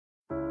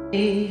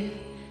Hey,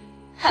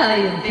 how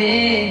you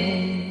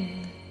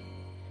been?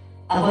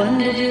 I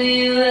wonder, do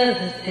you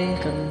ever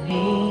think of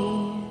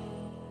me?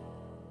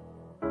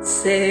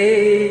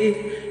 Say,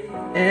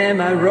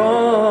 am I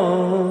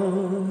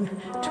wrong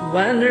to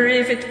wonder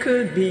if it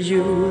could be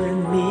you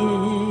and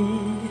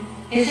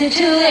me? Is it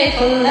too late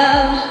for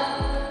love?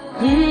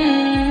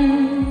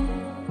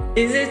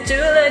 Is it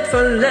too late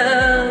for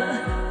love?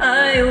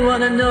 I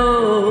wanna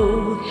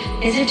know.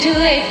 Is it too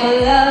late for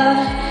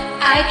love?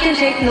 I can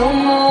take no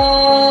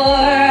more.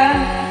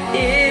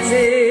 Is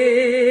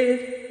it?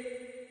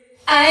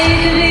 I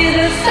could be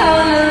the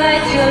sun that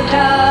lights your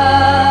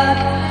dark.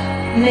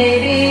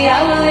 Maybe I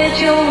will lit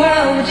your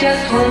world with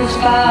just one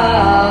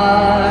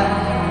spark.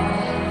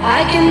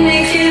 I can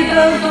make it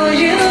glow for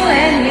you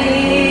and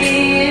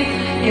me.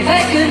 If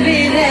I could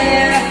be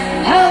there,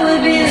 I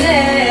would be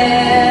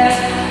there.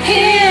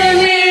 Hear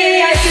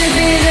me, I could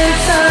be the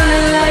sun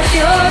that lights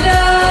your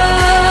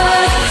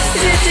dark.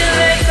 Is it too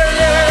late for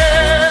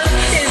love?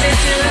 Is it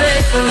too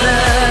late for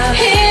love?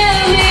 Hear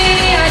me,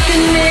 I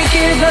can make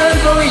it glow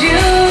for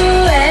you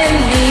and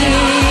me.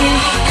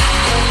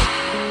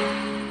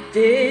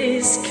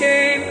 Days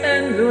came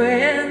and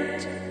went,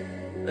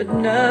 but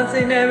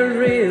nothing ever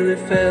really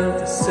felt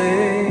the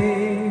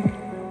same.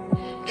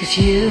 'Cause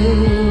you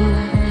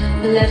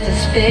left a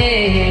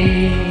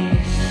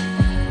space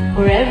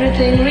where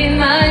everything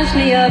reminds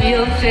me of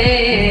your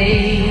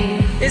face.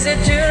 Is it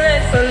too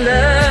late for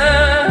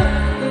love?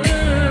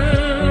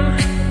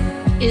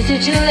 Is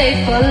it too late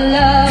for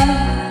love?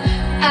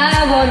 I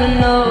wanna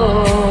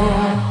know.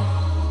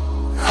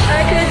 I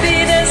could be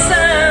the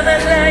sun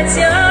that lights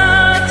your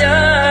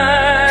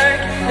dark.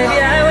 Maybe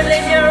I would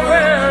lit your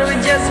world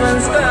with just one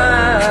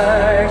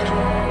spark.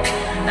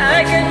 I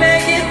could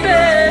make it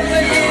better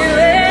for you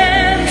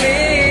and me.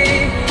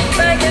 If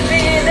I could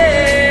be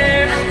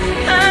there,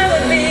 I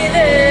would be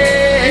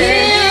there.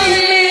 Hear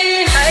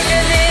me. I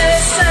could be the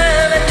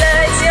sun that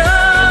lights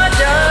your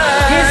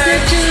dark. Is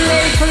it too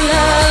late for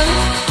love?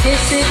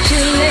 Is it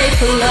too late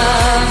for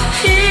love?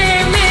 Hear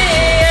me,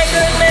 I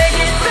could make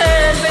it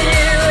better for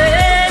you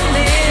and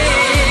me.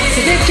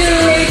 Is it too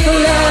late for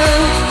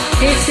love?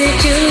 Is it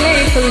too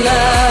late for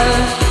love?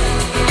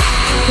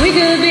 We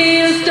could be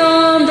a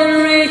storm that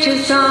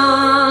rages on.